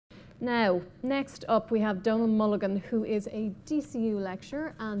Now, next up we have Donal Mulligan, who is a DCU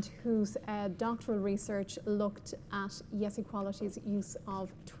lecturer and whose doctoral research looked at Yes Equality's use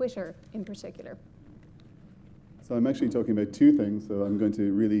of Twitter in particular. So I'm actually talking about two things, so I'm going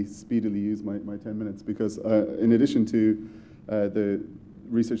to really speedily use my 10 minutes because in addition to the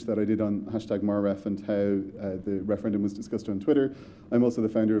research that I did on #MarRef and how the referendum was discussed on Twitter, I'm also the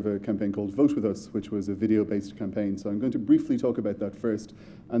founder of a campaign called Vote With Us, which was a video-based campaign. So I'm going to briefly talk about that first.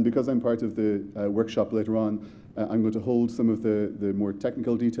 And because I'm part of the workshop later on, I'm going to hold some of the more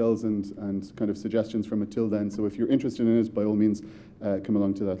technical details and kind of suggestions from it till then. So if you're interested in it, by all means, come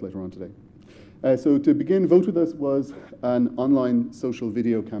along to that later on today. So to begin, Vote With Us was an online social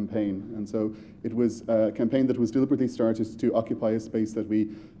video campaign. And so it was a campaign that was deliberately started to occupy a space that we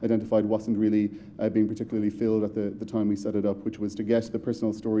identified wasn't really being particularly filled at the time we set it up, which was to get the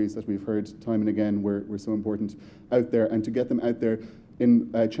personal stories that we've heard time and again were so important out there, and to get them out there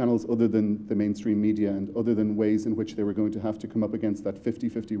in channels other than the mainstream media and other than ways in which they were going to have to come up against that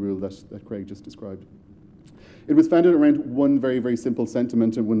 50-50 rule that Craig just described. It was founded around one very, very simple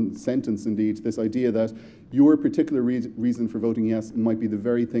sentiment, and one sentence indeed, this idea that your particular reason for voting yes might be the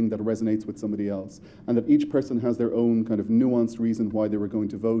very thing that resonates with somebody else, and that each person has their own kind of nuanced reason why they were going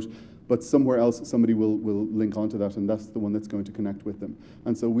to vote, but somewhere else somebody will link onto that, and that's the one that's going to connect with them.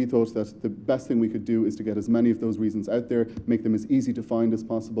 And so we thought that the best thing we could do is to get as many of those reasons out there, make them as easy to find as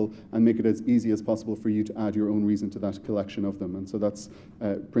possible, and make it as easy as possible for you to add your own reason to that collection of them. And so that's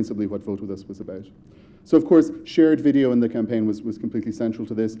principally what Vote With Us was about. So of course, shared video in the campaign was completely central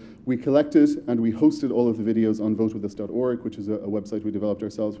to this. We collected and we hosted all of the videos on votewithus.org, which is a website we developed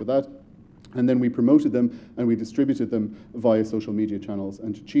ourselves for that. And then we promoted them and we distributed them via social media channels,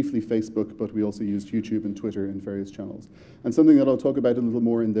 and chiefly Facebook, but we also used YouTube and Twitter and various channels. And something that I'll talk about a little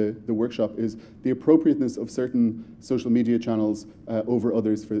more in the workshop is the appropriateness of certain social media channels over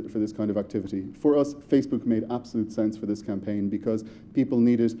others for this kind of activity. For us, Facebook made absolute sense for this campaign because people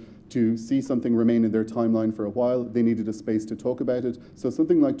needed to see something remain in their timeline for a while. They needed a space to talk about it. So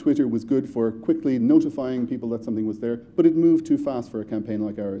something like Twitter was good for quickly notifying people that something was there, but it moved too fast for a campaign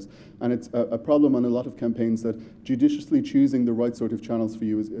like ours. And it's a problem on a lot of campaigns that judiciously choosing the right sort of channels for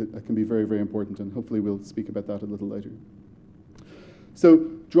you can be very, very important, and hopefully we'll speak about that a little later. So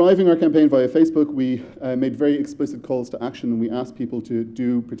driving our campaign via Facebook, we made very explicit calls to action, and we asked people to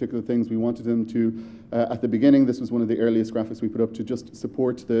do particular things. We wanted them to, at the beginning, this was one of the earliest graphics we put up, to just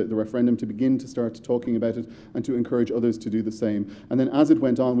support the referendum, to begin to start talking about it, and to encourage others to do the same. And then as it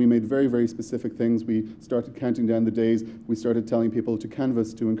went on, we made very, very specific things. We started counting down the days. We started telling people to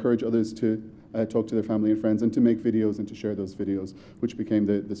canvass, to encourage others to talk to their family and friends, and to make videos and to share those videos, which became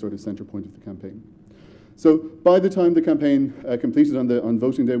the sort of center point of the campaign. So by the time the campaign completed on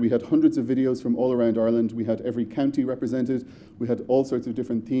voting day, we had hundreds of videos from all around Ireland. We had every county represented. We had all sorts of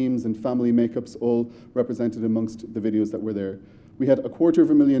different themes and family makeups all represented amongst the videos that were there. We had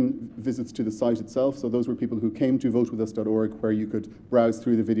 250,000 visits to the site itself, so those were people who came to votewithus.org, where you could browse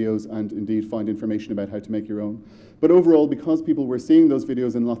through the videos and indeed find information about how to make your own. But overall, because people were seeing those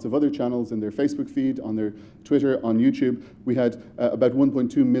videos in lots of other channels, in their Facebook feed, on their Twitter, on YouTube, we had about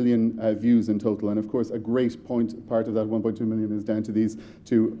 1.2 million views in total. And of course, a great part of that 1.2 million is down to these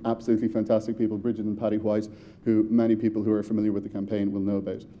two absolutely fantastic people, Bridget and Paddy White, who many people who are familiar with the campaign will know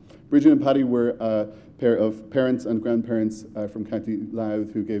about. Bridget and Paddy were a pair of parents and grandparents from County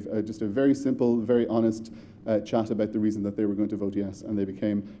Louth who gave just a very simple, very honest chat about the reason that they were going to vote yes, and they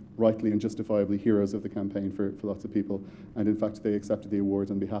became rightly and justifiably heroes of the campaign for lots of people. And in fact, they accepted the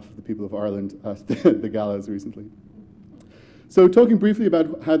award on behalf of the people of Ireland at the galas recently. So talking briefly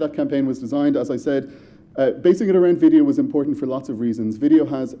about how that campaign was designed, as I said, basing it around video was important for lots of reasons. Video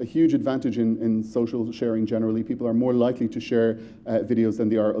has a huge advantage in social sharing generally. People are more likely to share videos than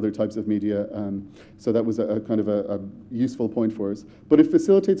they are other types of media. So that was a kind of a useful point for us. But it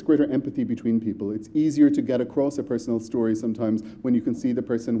facilitates greater empathy between people. It's easier to get across a personal story sometimes when you can see the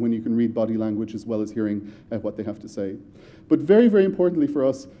person, when you can read body language as well as hearing what they have to say. But very, very importantly for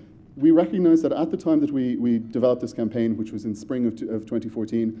us, we recognized that at the time that we developed this campaign, which was in spring of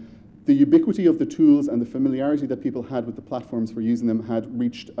 2014, the ubiquity of the tools and the familiarity that people had with the platforms for using them had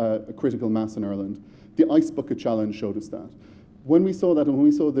reached a critical mass in Ireland. The Ice Bucket Challenge showed us that. When we saw that, and when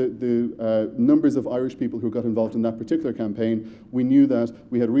we saw the numbers of Irish people who got involved in that particular campaign, we knew that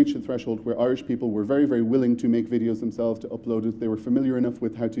we had reached a threshold where Irish people were very, very willing to make videos themselves, to upload it. They were familiar enough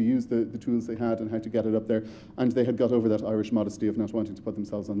with how to use the tools they had and how to get it up there, and they had got over that Irish modesty of not wanting to put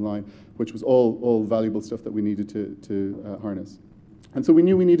themselves online, which was all valuable stuff that we needed to harness. And so we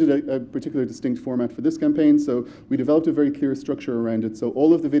knew we needed a particular distinct format for this campaign, so we developed a very clear structure around it. So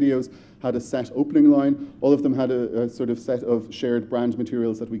all of the videos had a set opening line, all of them had a sort of set of shared brand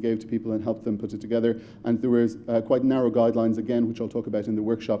materials that we gave to people and helped them put it together. And there was quite narrow guidelines, again, which I'll talk about in the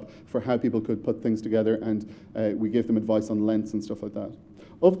workshop, for how people could put things together, and we gave them advice on lengths and stuff like that.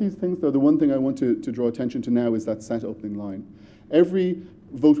 Of these things, though, the one thing I want to draw attention to now is that set opening line. Every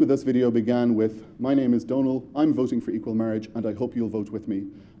Vote With Us video began with, "My name is Donal, I'm voting for equal marriage, and I hope you'll vote with me."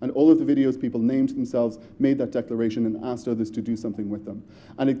 And all of the videos, people named themselves, made that declaration, and asked others to do something with them.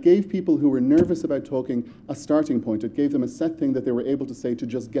 And it gave people who were nervous about talking a starting point. It gave them a set thing that they were able to say to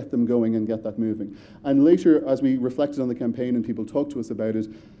just get them going and get that moving. And later, as we reflected on the campaign and people talked to us about it,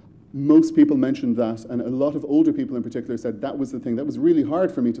 most people mentioned that, and a lot of older people in particular said that was the thing that was really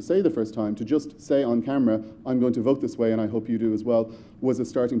hard for me to say the first time, to just say on camera, "I'm going to vote this way and I hope you do as well," was a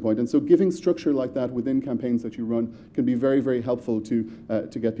starting point. And so giving structure like that within campaigns that you run can be very, very helpful to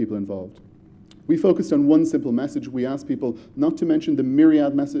get people involved. We focused on one simple message. We asked people not to mention the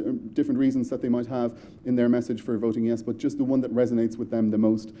myriad different reasons that they might have in their message for voting yes, but just the one that resonates with them the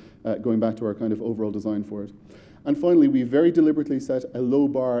most, going back to our kind of overall design for it. And finally, we very deliberately set a low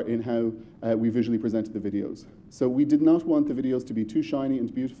bar in how we visually presented the videos. So we did not want the videos to be too shiny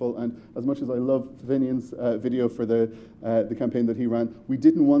and beautiful, and as much as I love Vinian's video for the campaign that he ran, we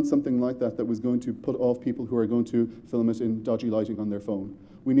didn't want something like that that was going to put off people who are going to film it in dodgy lighting on their phone.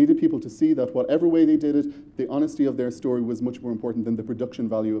 We needed people to see that whatever way they did it, the honesty of their story was much more important than the production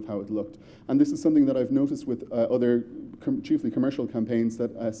value of how it looked. And this is something that I've noticed with other chiefly commercial campaigns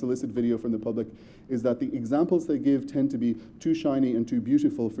that solicit video from the public, is that the examples they give tend to be too shiny and too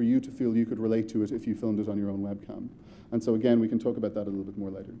beautiful for you to feel you could relate to it if you filmed it on your own webcam. And so again, we can talk about that a little bit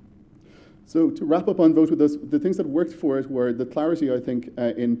more later. So to wrap up on Vote With Us, the things that worked for it were the clarity, I think,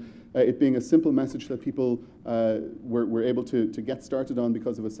 in it being a simple message that people were able to get started on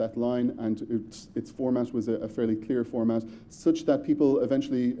because of a set line, and its format was a fairly clear format, such that people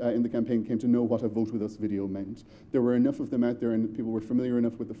eventually in the campaign came to know what a Vote With Us video meant. There were enough of them out there and people were familiar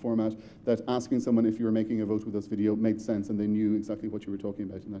enough with the format that asking someone if you were making a Vote With Us video made sense and they knew exactly what you were talking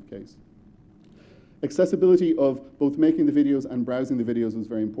about in that case. Accessibility of both making the videos and browsing the videos was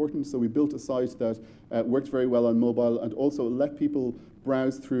very important, so we built a site that worked very well on mobile and also let people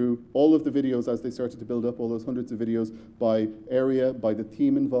browse through all of the videos as they started to build up, all those hundreds of videos, by area, by the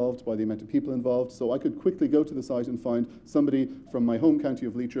theme involved, by the amount of people involved. So I could quickly go to the site and find somebody from my home county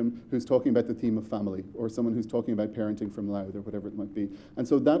of Leitrim who's talking about the theme of family, or someone who's talking about parenting from Louth, or whatever it might be. And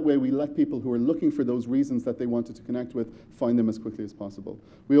so that way we let people who are looking for those reasons that they wanted to connect with find them as quickly as possible.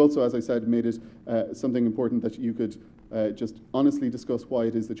 We also, as I said, made it something important that you could just honestly discuss why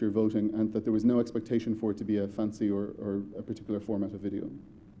it is that you're voting, and that there was no expectation for it to be a fancy or a particular format of video.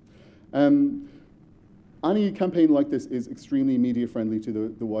 Any campaign like this is extremely media friendly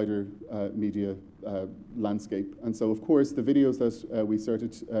to the wider media landscape. And so, of course, the videos that we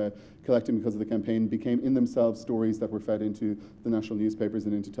started collecting because of the campaign became in themselves stories that were fed into the national newspapers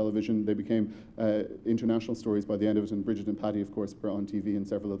and into television. They became international stories by the end of it, and Bridget and Paddy, of course, were on TV in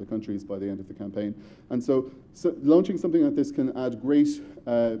several other countries by the end of the campaign. And so launching something like this can add great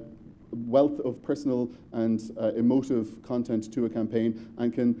wealth of personal and emotive content to a campaign,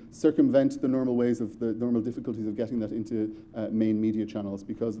 and can circumvent the normal ways of the normal difficulties of getting that into main media channels,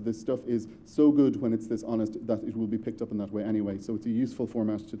 because this stuff is so good when it's this honest that it will be picked up in that way anyway. So it's a useful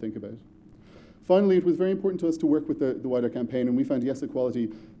format to think about. Finally, it was very important to us to work with the wider campaign, and we found Yes Equality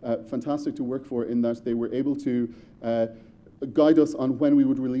fantastic to work for, in that they were able to guide us on when we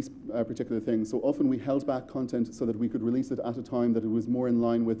would release particular things. So often we held back content so that we could release it at a time that it was more in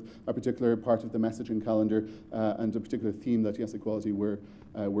line with a particular part of the messaging calendar and a particular theme that Yes Equality were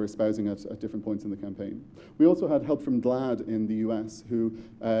espousing at different points in the campaign. We also had help from GLAAD in the US, who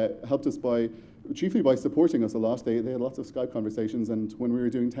helped us chiefly by supporting us a lot. They had lots of Skype conversations, and when we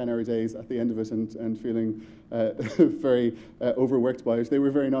were doing 10-hour days at the end of it and feeling very overworked by it, they were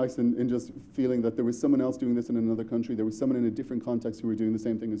very nice in just feeling that there was someone else doing this in another country, there was someone in a different context who were doing the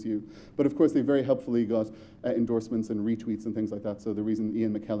same thing as you. But of course, they very helpfully got endorsements and retweets and things like that, so the reason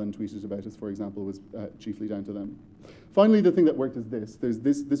Ian McKellen tweeted about us, for example, was chiefly down to them. Finally, the thing that worked is this. There's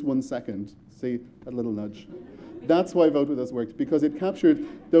this 1 second. See, that little nudge. That's why Vote With Us worked, because it captured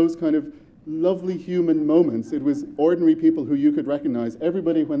those kind of lovely human moments. It was ordinary people who you could recognize.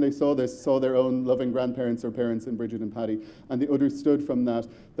 Everybody, when they saw this, saw their own loving grandparents or parents in Bridget and Paddy, and they understood from that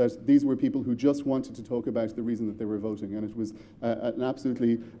these were people who just wanted to talk about the reason that they were voting, and it was an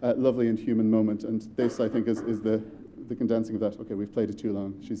absolutely lovely and human moment. And this, I think, is the condensing of that. Okay, we've played it too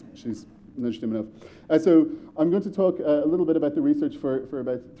long. She's nudged him enough. So I'm going to talk a little bit about the research for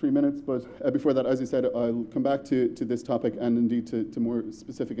about 3 minutes, but before that, as I said, I'll come back to this topic and indeed to more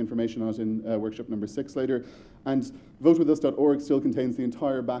specific information on it in workshop number 6 later. And votewithus.org still contains the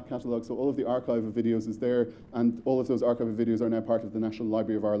entire back catalogue, so all of the archive of videos is there, and all of those archive of videos are now part of the National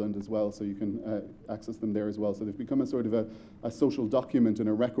Library of Ireland as well, so you can access them there as well. So they've become a sort of a social document and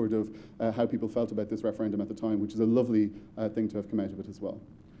a record of how people felt about this referendum at the time, which is a lovely thing to have come out of it as well.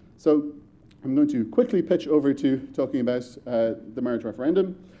 So I'm going to quickly pitch over to talking about the marriage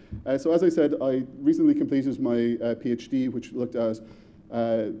referendum. So as I said, I recently completed my PhD, which looked at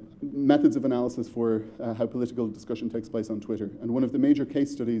methods of analysis for how political discussion takes place on Twitter. And one of the major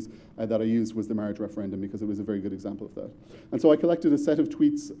case studies that I used was the marriage referendum, because it was a very good example of that. And so I collected a set of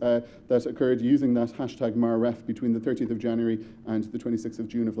tweets that occurred using that hashtag #MarRef between the 30th of January and the 26th of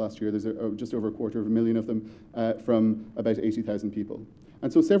June of last year. There's just over 250,000 of them from about 80,000 people.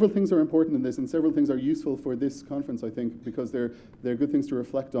 And so several things are important in this, and several things are useful for this conference, I think, because they're good things to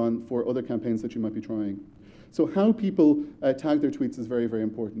reflect on for other campaigns that you might be trying. So how people tag their tweets is very, very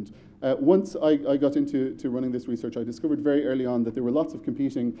important. Once I got into running this research, I discovered very early on that there were lots of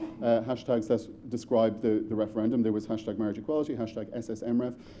competing hashtags that described the referendum. There was hashtag marriage equality, hashtag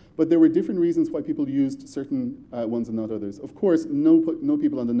SSMREF, but there were different reasons why people used certain ones and not others. Of course, no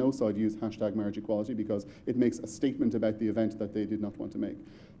people on the no side use hashtag marriage equality because it makes a statement about the event that they did not want to make.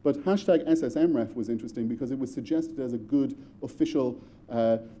 But hashtag SSMREF was interesting because it was suggested as a good official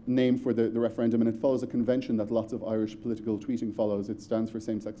name for the referendum, and it follows a convention that lots of Irish political tweeting follows. It stands for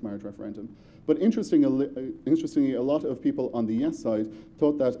same-sex marriage referendum. But interestingly, a lot of people on the yes side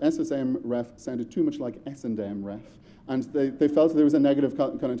thought that SSMREF sounded too much like S&M-REF, and they felt there was a negative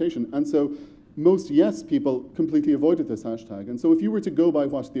connotation. And so most yes people completely avoided this hashtag. And so if you were to go by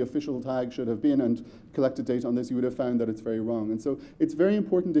what the official tag should have been and collected data on this, you would have found that it's very wrong. And so it's very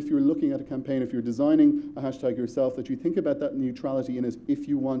important if you're looking at a campaign, if you're designing a hashtag yourself, that you think about that neutrality in it if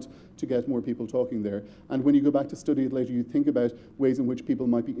you want to get more people talking there. And when you go back to study it later, you think about ways in which people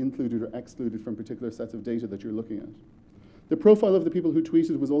might be included or excluded from particular sets of data that you're looking at. The profile of the people who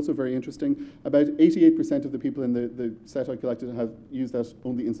tweeted was also very interesting. About 88% of the people in the set I collected have used that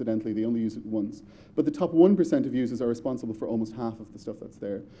only incidentally. They only use it once. But the top 1% of users are responsible for almost half of the stuff that's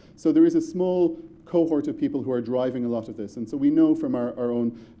there. So there is a small cohort of people who are driving a lot of this. And so we know from our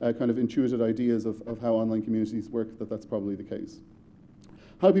own kind of intuitive ideas of how online communities work that that's probably the case.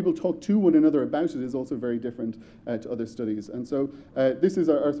 How people talk to one another about it is also very different to other studies. And so this is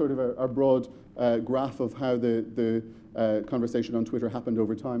our sort of our broad graph of how the conversation on Twitter happened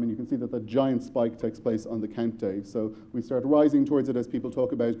over time, and you can see that giant spike takes place on the count day. So we start rising towards it as people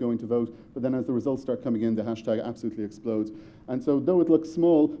talk about going to vote, but then as the results start coming in, the hashtag absolutely explodes. And so though it looks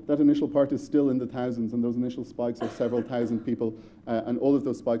small, that initial part is still in the thousands, and those initial spikes are several thousand people, and all of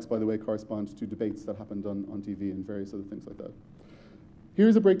those spikes, by the way, correspond to debates that happened on TV and various other things like that.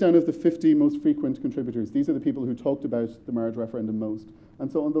 Here's a breakdown of the 50 most frequent contributors. These are the people who talked about the marriage referendum most.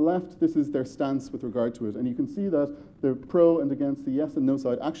 And so on the left, this is their stance with regard to it. And you can see that the pro and against, the yes and no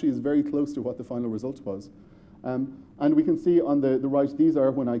side, actually is very close to what the final result was. And we can see on the right, these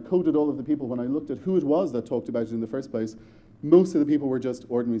are when I coded all of the people, when I looked at who it was that talked about it in the first place, most of the people were just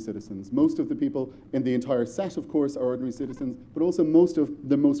ordinary citizens. Most of the people in the entire set, of course, are ordinary citizens, but also most of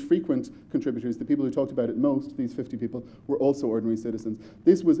the most frequent contributors, the people who talked about it most, these 50 people, were also ordinary citizens.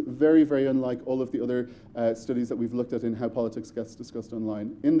 This was very, very unlike all of the other studies that we've looked at in how politics gets discussed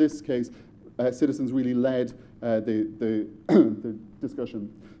online. In this case, citizens really led the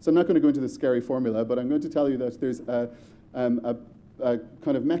discussion. So I'm not going to go into the scary formula, but I'm going to tell you that there's a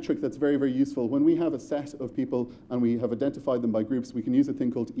kind of metric that's very, very useful. When we have a set of people and we have identified them by groups, we can use a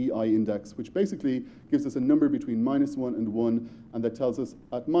thing called EI index, which basically gives us a number between -1 and 1, and that tells us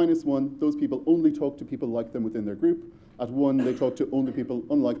at -1, those people only talk to people like them within their group. At 1, they talk to only people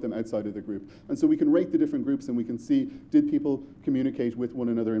unlike them outside of the group. And so we can rate the different groups and we can see, did people communicate with one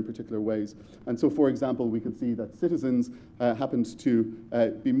another in particular ways? And so, for example, we could see that citizens happened to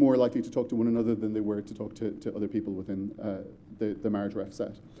be more likely to talk to one another than they were to talk to other people within the marriage ref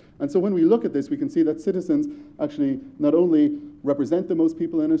set. And so when we look at this, we can see that citizens actually not only represent the most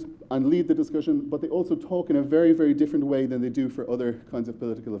people in it and lead the discussion, but they also talk in a very, very different way than they do for other kinds of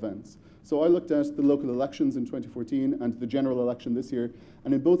political events. So I looked at the local elections in 2014 and the general election this year,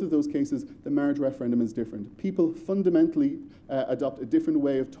 and in both of those cases, the marriage referendum is different. People fundamentally adopt a different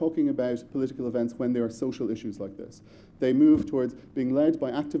way of talking about political events when there are social issues like this. They move towards being led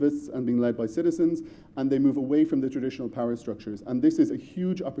by activists and being led by citizens, and they move away from the traditional power structures. And this is a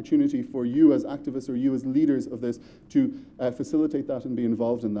huge opportunity for you as activists or you as leaders of this to facilitate that and be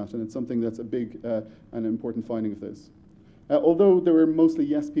involved in that. And it's something that's a big and important finding of this. Although there were mostly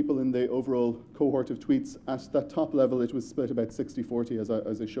yes people in the overall cohort of tweets, at that top level it was split about 60-40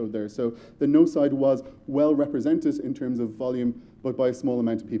 as I showed there. So the no side was well represented in terms of volume, but by a small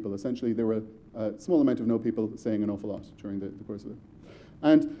amount of people. Essentially there were a small amount of no people saying an awful lot during the course of it.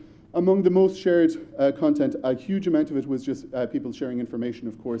 And among the most shared content, a huge amount of it was just people sharing information,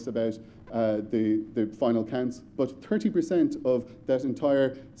 of course, about the final counts. But 30% of that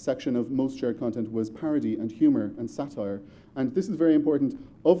entire section of most shared content was parody and humor and satire. And this is very important.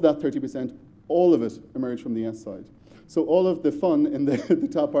 Of that 30%, all of it emerged from the yes side. So all of the fun in the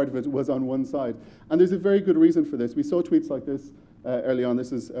top part of it was on one side. And there's a very good reason for this. We saw tweets like this early on.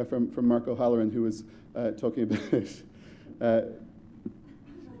 This is from Mark O'Halloran, who was talking about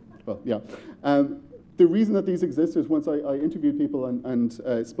well, yeah. The reason that these exist is once I interviewed people and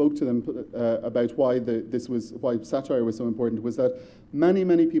spoke to them about why why satire was so important, was that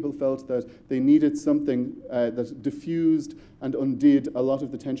many people felt that they needed something that diffused and undid a lot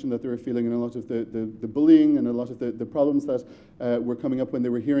of the tension that they were feeling and a lot of the bullying and a lot of the problems that were coming up when they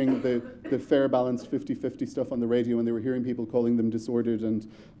were hearing the fair balanced 50-50 stuff on the radio, and they were hearing people calling them disordered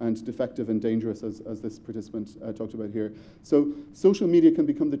and defective and dangerous, as this participant talked about here. So social media can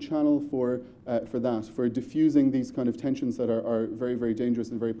become the channel for that, for diffusing these kind of tensions that are very, very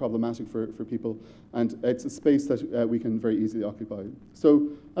dangerous and very problematic for people. And it's a space that we can very easily occupy. So,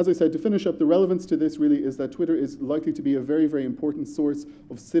 as I said, to finish up, the relevance to this really is that Twitter is likely to be a very, very important source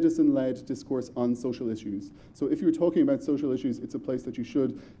of citizen-led discourse on social issues. So if you're talking about social issues, it's a place that you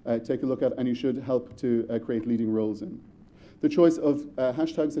should take a look at and you should help to create leading roles in. The choice of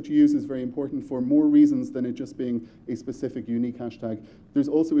hashtags that you use is very important for more reasons than it just being a specific, unique hashtag. There's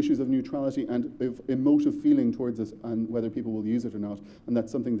also issues of neutrality and of emotive feeling towards it and whether people will use it or not. And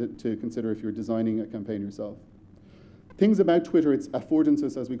that's something to consider if you're designing a campaign yourself. Things about Twitter, its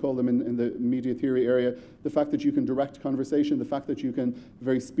affordances, as we call them in the media theory area, the fact that you can direct conversation, the fact that you can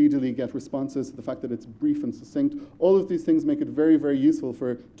very speedily get responses, the fact that it's brief and succinct, all of these things make it very, very useful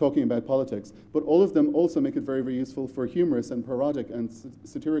for talking about politics. But all of them also make it very, very useful for humorous and parodic and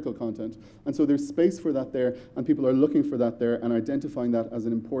satirical content. And so there's space for that there, and people are looking for that there and identifying that as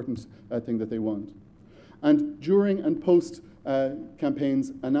an important thing that they want. And during and post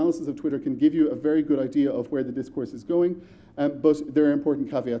campaigns, analysis of Twitter can give you a very good idea of where the discourse is going, but there are important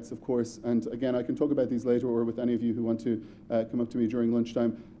caveats, of course, and again, I can talk about these later or with any of you who want to come up to me during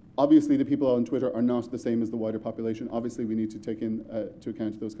lunchtime. Obviously, the people on Twitter are not the same as the wider population. Obviously, we need to take into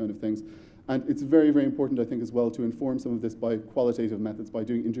account those kind of things. And it's very, very important, I think, as well, to inform some of this by qualitative methods, by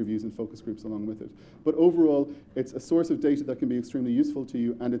doing interviews and focus groups along with it. But overall, it's a source of data that can be extremely useful to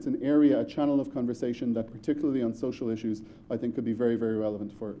you, and it's an area, a channel of conversation that, particularly on social issues, I think could be very, very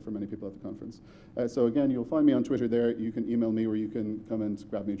relevant for many people at the conference. So again, you'll find me on Twitter there. You can email me, or you can come and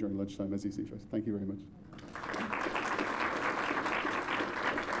grab me during lunchtime as you see fit. Thank you very much.